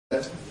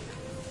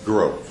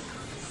Grow.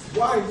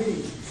 Why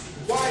me?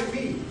 Why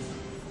me?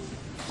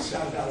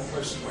 Shouted out of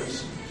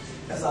frustration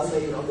as I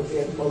laid on the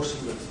bed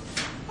motionless.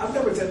 I've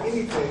never done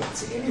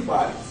anything to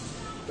anybody.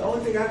 The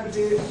only thing I ever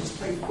did was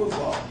play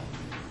football.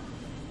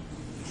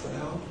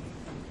 Trenell,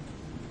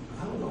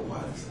 I don't know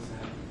why this has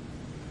happened.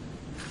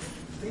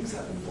 Things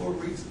happen for a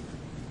reason.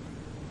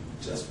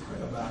 Just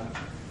pray about it.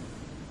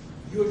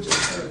 You have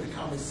just heard the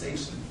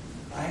conversation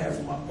I had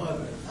with my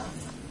mother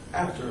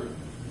after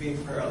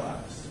being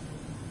paralyzed.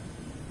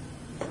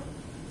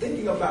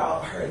 Thinking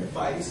about her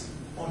advice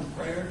on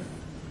prayer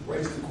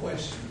raised the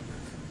question,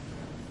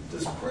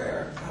 does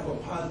prayer have a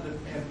positive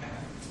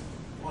impact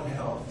on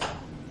health?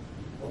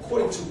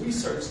 According to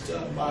research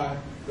done by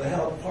the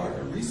Health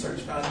Partner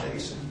Research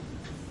Foundation,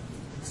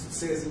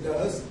 says it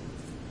does.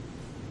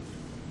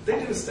 They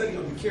did a study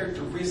on the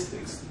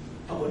characteristics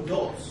of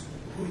adults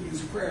who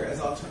use prayer as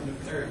alternative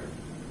therapy.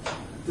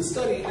 The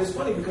study is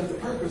funny because the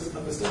purpose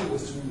of the study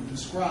was to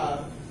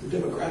describe the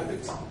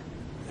demographics,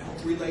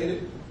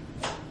 health-related,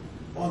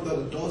 on the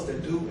adults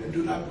that do and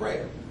do not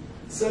pray.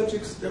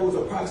 Subjects, there was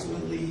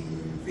approximately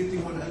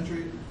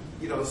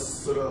 5,100,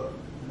 sort of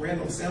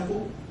random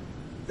sample.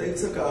 They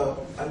took a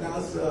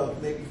analysis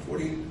of maybe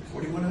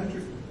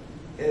 4,100,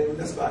 and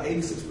that's about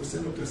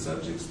 86% of their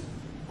subjects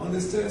on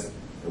this test.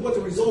 And what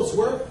the results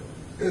were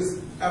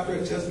is, after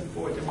adjusting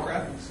for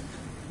demographics,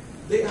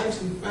 they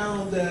actually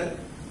found that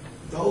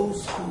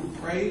those who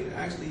prayed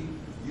actually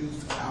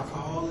used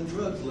alcohol and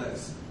drugs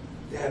less.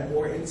 They had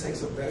more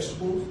intakes of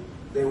vegetables.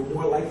 They were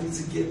more likely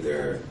to get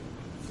their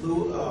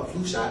flu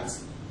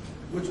shots,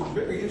 which was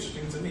very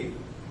interesting to me.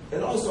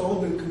 And also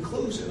on the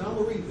conclusion, I'm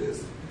going to read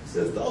this, it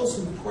says those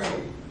who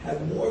pray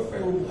have more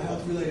favorable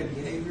health-related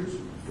behaviors,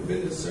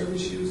 preventative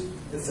service use,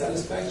 and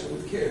satisfaction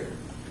with care.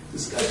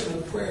 Discussion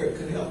of prayer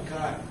can help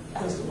guide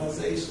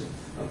customization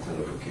of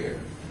clinical care.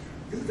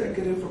 Isn't that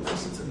good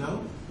information to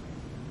know?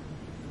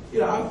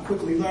 I've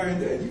quickly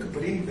learned that you can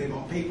put anything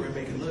on paper and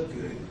make it look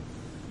good.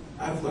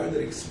 I've learned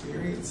that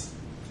experience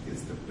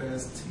is the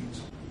best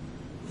teacher.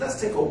 Let's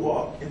take a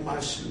walk in my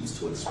shoes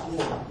to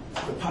explore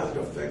the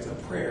positive effects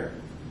of prayer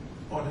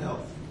on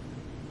health.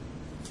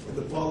 In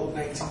the fall of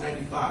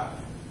 1995,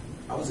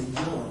 I was a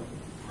young,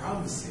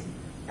 promising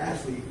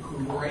athlete who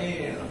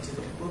ran up to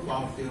the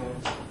football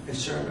field at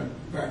Sherman,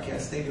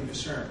 Bearcat Stadium in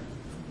Sherman.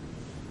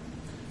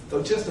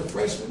 Though just a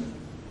freshman,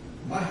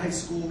 my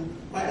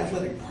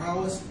athletic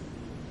prowess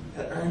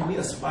had earned me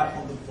a spot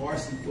on the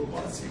varsity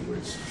football team,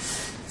 which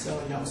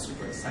telling you I was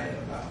super excited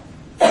about.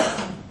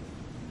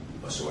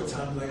 A short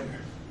time later,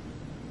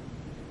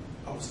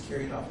 I was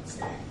carried off the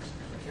stage,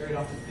 carried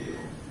off the field,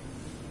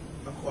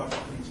 a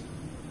quadriplegic,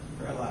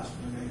 paralyzed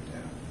from the neck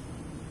down.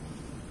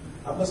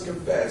 I must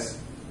confess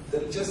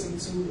that adjusting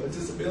to a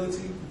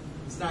disability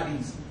is not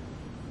easy.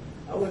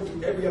 I went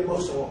through every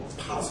emotion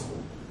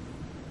possible,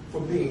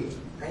 from being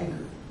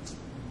angry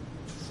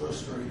to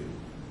frustrated.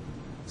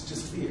 It's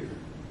just fear.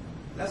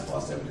 That's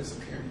false evidence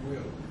appearing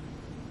real.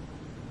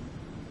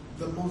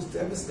 The most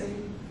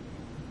devastating,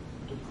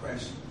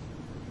 depression.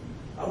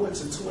 I went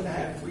to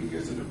 2.5, 3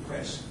 years of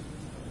depression.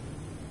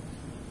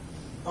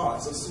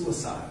 Thoughts of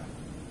suicide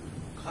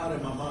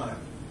clouded my mind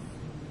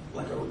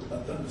like a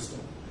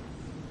thunderstorm.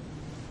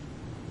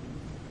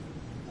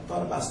 I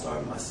thought about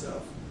starving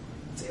myself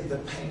to end the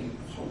pain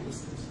of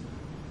hopelessness.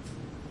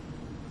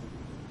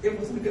 It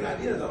wasn't a good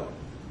idea though,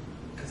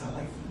 because I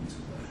like food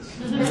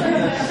too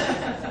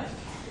much.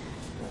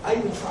 I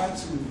even tried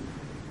to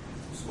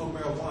smoke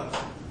marijuana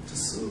to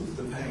soothe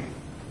the pain.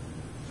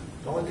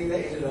 The only thing that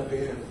ended up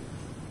in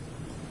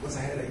was a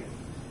headache,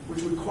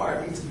 which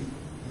required me to be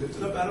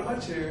lifted up out of my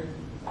chair,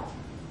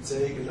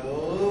 taken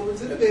over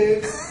to the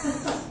bed,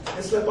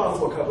 and slept on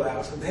for a couple of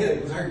hours because the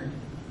headache was hurting.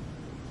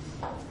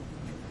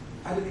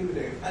 I didn't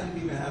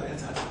even have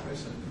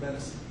antidepressant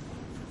medicine.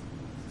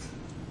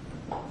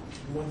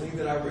 One thing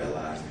that I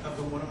realized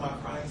after one of my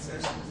crying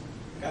sessions,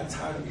 I got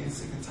tired of being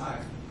sick and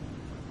tired.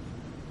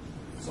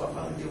 So I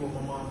finally did what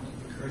my mom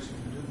encouraged me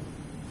to do.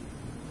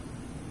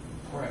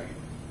 Pray.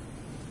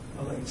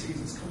 I'm like,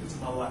 Jesus, come into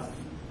my life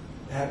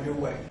and have your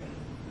way.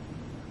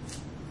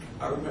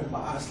 I remember my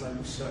eyes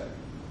slamming shut,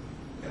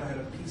 and I had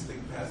a peace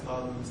thing pass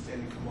all of them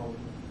standing come over.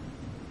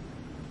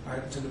 I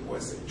heard the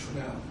voice say,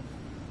 Trenell,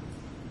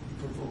 you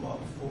put football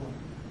before me.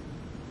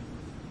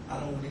 I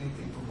don't want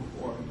anything put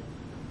before me.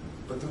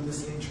 But through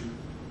this injury,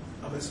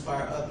 I'm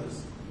inspire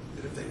others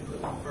that if they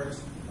put me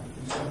first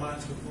and use their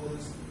mind to the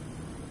fullest,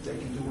 they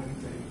can do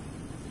anything.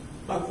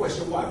 My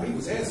question, why me,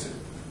 was answered.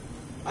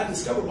 I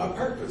discovered my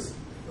purpose.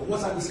 And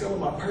once I discovered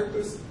my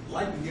purpose,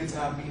 life began to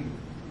have meaning.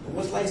 And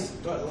once life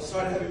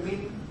started having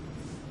meaning,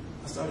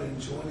 I started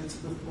enjoying it to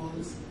the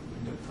fullest,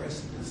 and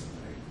depression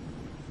dissipated.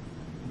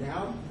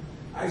 Now,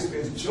 I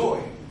experience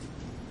joy,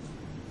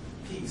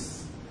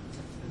 peace,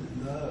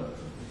 and love.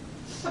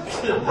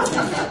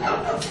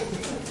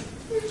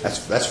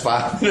 That's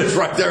 5 minutes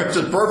right there. It's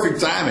the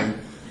perfect timing.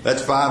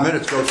 That's 5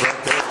 minutes, Coach.